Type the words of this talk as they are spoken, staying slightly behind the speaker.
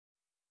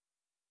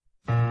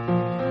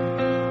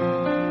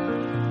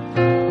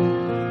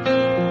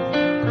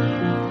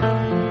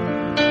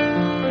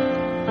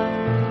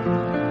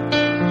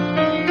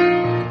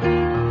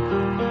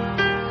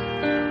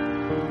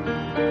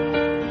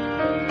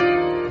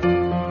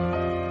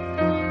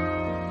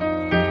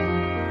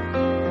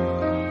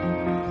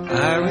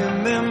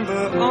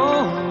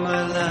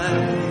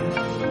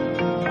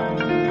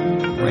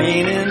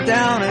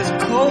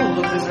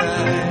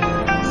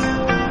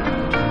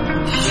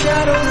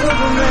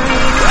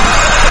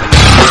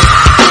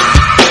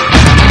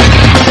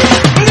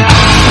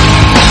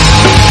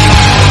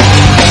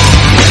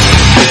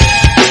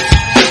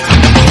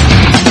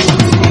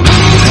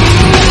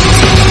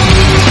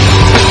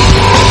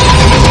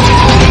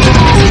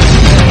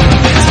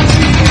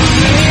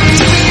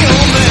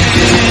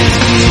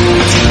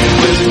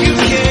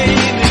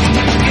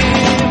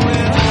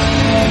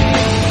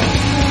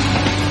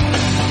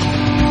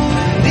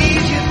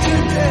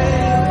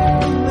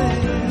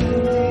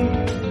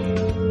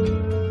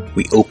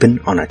We open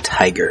on a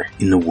tiger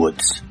in the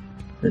woods.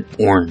 An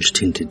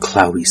orange-tinted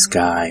cloudy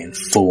sky and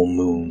full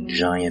moon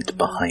giant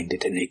behind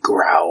it, and it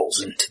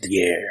growls into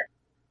the air.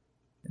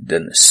 And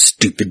then the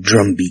stupid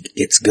drum beat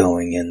gets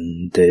going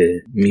and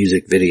the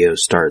music video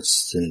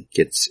starts and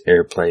gets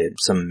airplay at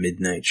some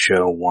midnight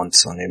show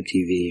once on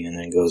MTV and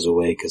then goes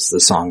away because the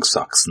song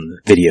sucks and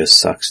the video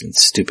sucks and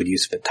stupid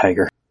use of a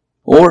tiger.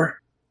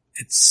 Or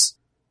it's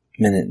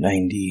minute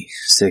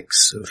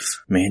 96 of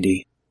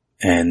Mandy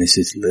and this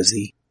is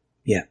Lizzie.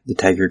 Yeah, the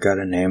tiger got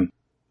a name.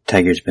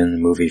 Tiger's been in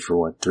the movie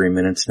for 3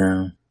 minutes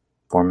now?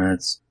 4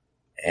 minutes?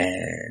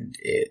 And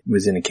it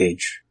was in a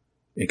cage.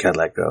 It got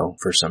let go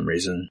for some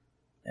reason.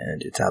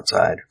 And it's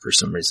outside for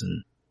some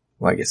reason.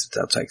 Well, I guess it's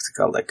outside because it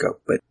got let go.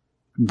 But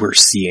we're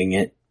seeing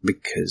it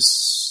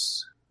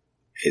because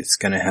it's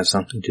gonna have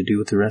something to do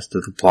with the rest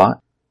of the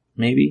plot.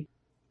 Maybe?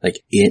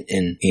 Like, it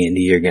and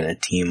Andy are gonna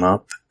team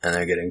up and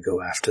they're gonna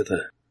go after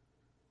the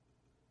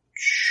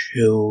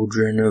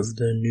Children of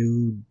the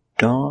New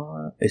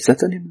Dawn? Is that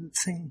the name of the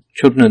thing?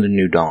 Children of the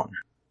New Dawn.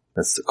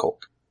 That's the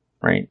cult,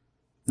 right?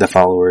 The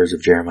followers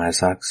of Jeremiah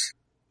Sachs.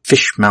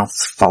 Fishmouth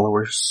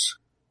followers.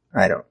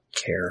 I don't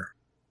care.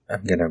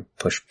 I'm gonna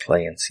push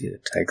play and see the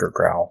tiger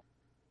growl.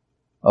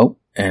 Oh,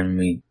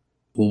 and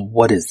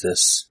what is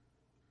this?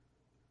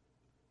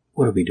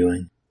 What are we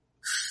doing?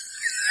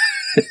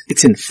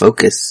 It's in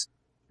focus,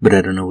 but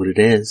I don't know what it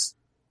is.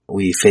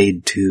 We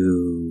fade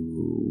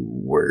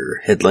to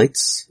where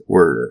headlights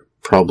were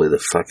probably the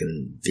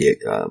fucking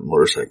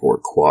motorcycle or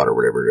quad or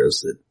whatever it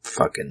is that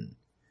fucking...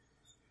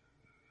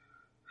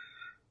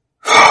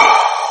 I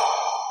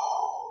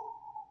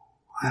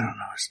don't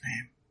know his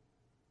name.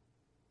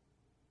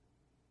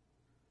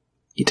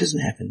 He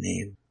doesn't have a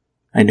name.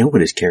 I know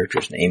what his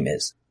character's name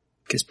is,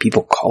 because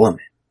people call him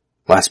it.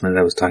 Last minute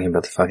I was talking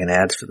about the fucking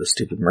ads for the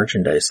stupid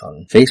merchandise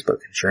on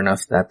Facebook, and sure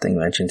enough that thing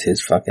mentions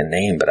his fucking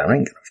name, but I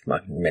ain't gonna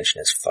fucking mention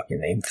his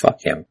fucking name.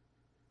 Fuck him.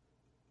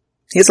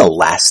 He has a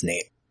last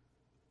name.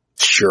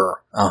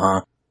 Sure,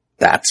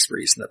 that's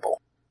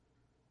reasonable.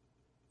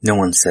 No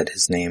one said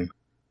his name.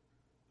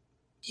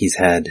 He's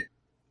had,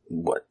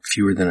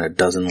 fewer than a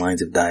dozen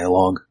lines of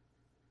dialogue?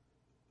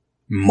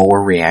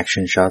 More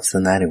reaction shots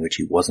than that in which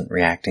he wasn't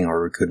reacting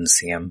or we couldn't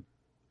see him.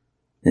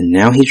 And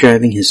now he's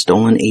driving his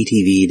stolen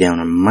ATV down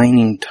a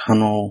mining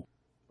tunnel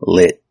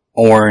lit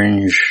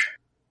orange,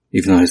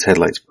 even though his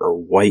headlights were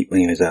white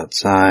when he was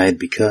outside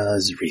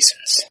because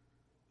reasons.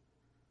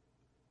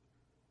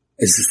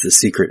 Is this the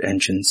secret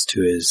entrance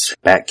to his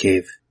bat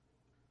cave?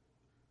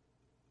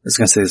 I was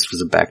gonna say this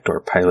was a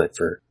backdoor pilot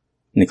for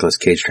Nicolas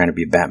Cage trying to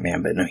be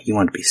Batman, but no, he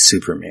wanted to be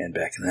Superman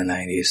back in the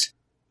 90s.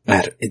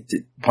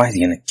 Why is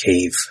he in a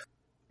cave?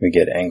 We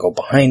get angle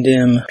behind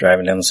him,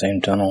 driving down the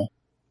same tunnel,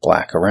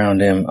 black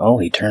around him. Oh,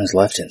 he turns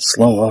left in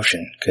slow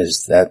motion,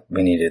 because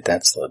we needed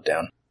that slowed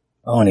down.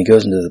 Oh, and he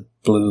goes into the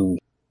blue...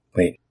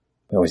 Wait,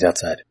 he's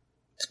outside.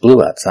 It's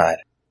blue outside.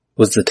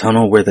 Was the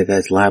tunnel where the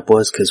guy's lab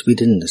was? Because we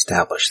didn't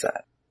establish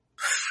that.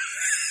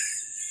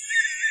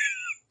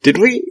 Did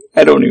we?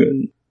 I don't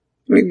even...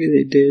 Maybe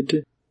they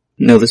did.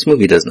 No, this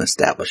movie doesn't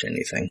establish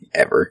anything,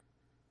 ever.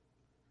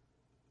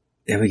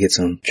 Then we get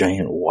some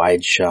giant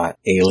wide shot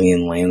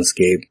alien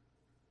landscape.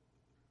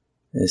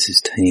 As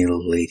his tiny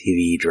little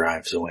ATV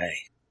drives away.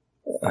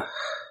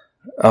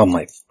 Oh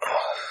my...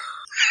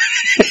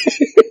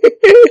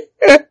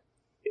 It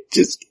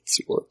just gets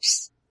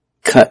worse.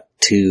 Cut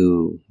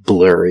to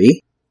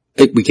blurry.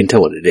 We can tell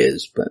what it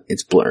is, but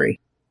it's blurry.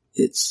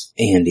 It's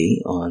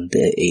Andy on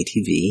the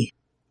ATV,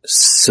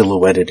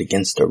 silhouetted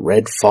against a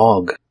red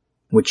fog,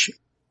 which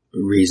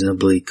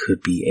reasonably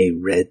could be a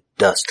red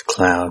dust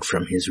cloud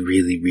from his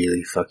really,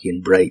 really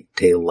fucking bright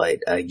taillight,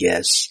 I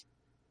guess.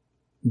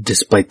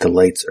 Despite the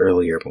lights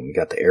earlier when we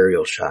got the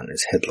aerial shot and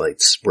his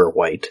headlights were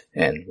white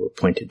and were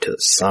pointed to the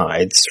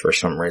sides for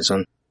some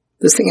reason.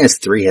 This thing has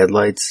 3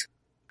 headlights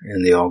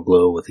and they all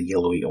glow with a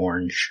yellowy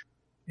orange.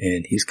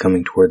 And he's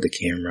coming toward the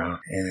camera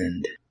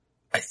and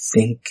I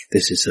think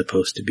this is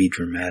supposed to be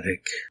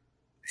dramatic.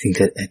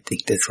 I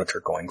think that's what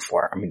they're going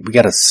for. I mean, we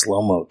got a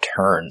slow-mo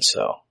turn,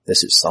 so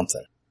this is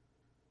something.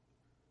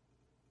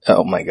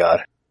 Oh my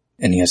god.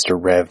 And he has to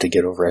rev to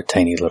get over a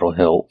tiny little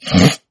hill.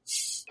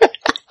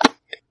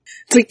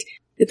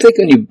 It's like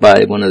when you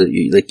buy one of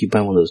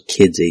those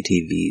kids'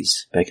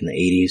 ATVs back in the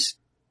 80s,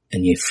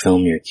 and you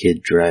film your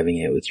kid driving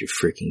it with your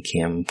freaking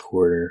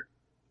camcorder,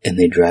 and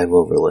they drive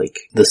over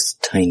this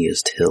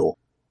tiniest hill,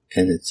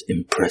 and it's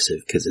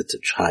impressive because it's a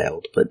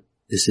child, but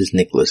this is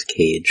Nicolas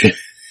Cage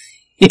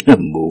in a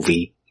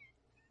movie.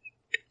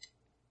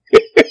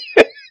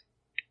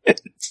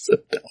 It's so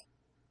dumb.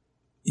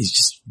 He's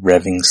just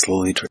revving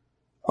slowly.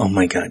 Oh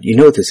my god, you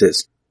know what this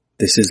is?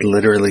 This is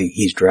literally,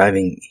 he's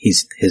driving,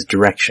 his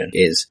direction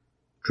is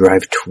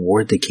drive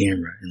toward the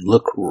camera and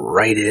look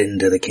right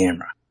into the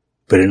camera.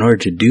 But in order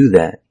to do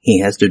that,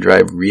 he has to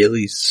drive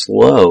really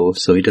slow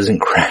so he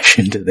doesn't crash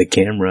into the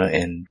camera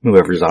and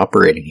whoever's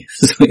operating it.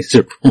 So he's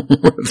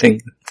revving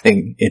the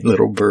thing in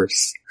little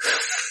bursts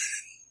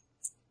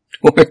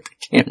toward the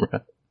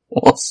camera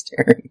while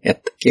staring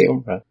at the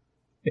camera.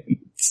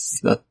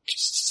 It's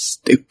just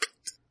stupid.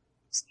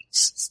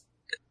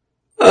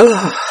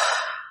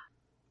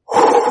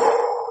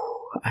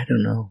 I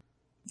don't know.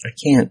 I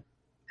can't.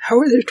 How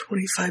are there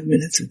 25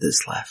 minutes of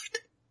this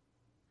left?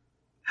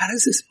 How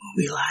does this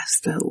movie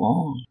last that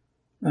long?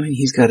 I mean,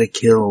 he's got to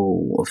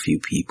kill a few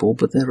people,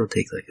 but that'll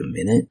take like a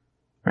minute,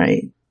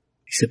 right?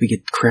 Except we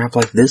get crap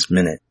like this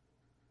minute.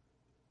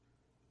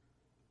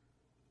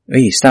 Oh,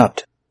 he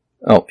stopped.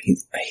 Oh,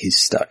 he's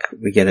stuck.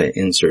 We get an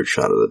insert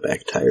shot of the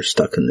back tire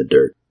stuck in the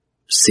dirt.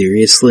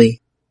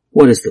 Seriously?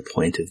 What is the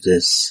point of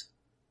this?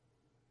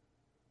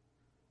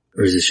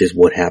 Or is this just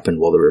what happened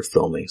while they were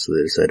filming, so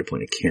they decided to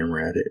point a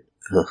camera at it?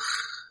 Ugh.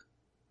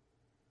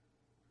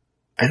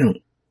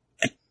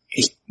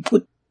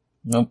 What?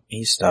 Nope,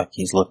 he's stuck.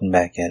 He's looking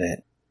back at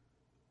it.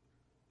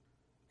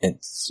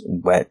 It's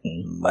wet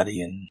and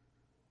muddy and...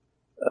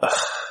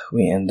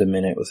 we end the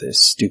minute with a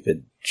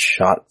stupid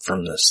shot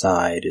from the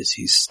side as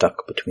he's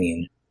stuck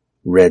between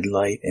red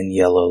light and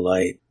yellow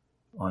light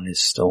on his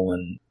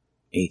stolen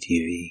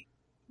ATV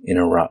in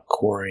a rock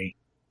quarry.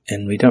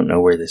 And we don't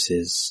know where this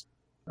is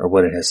or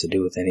what it has to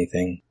do with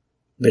anything.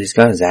 But he's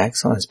got his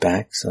axe on his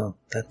back, so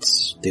that's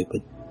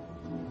stupid.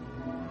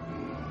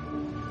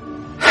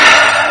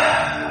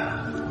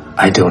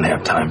 I don't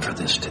have time for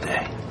this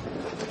today.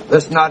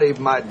 That's not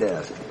even my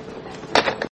desk.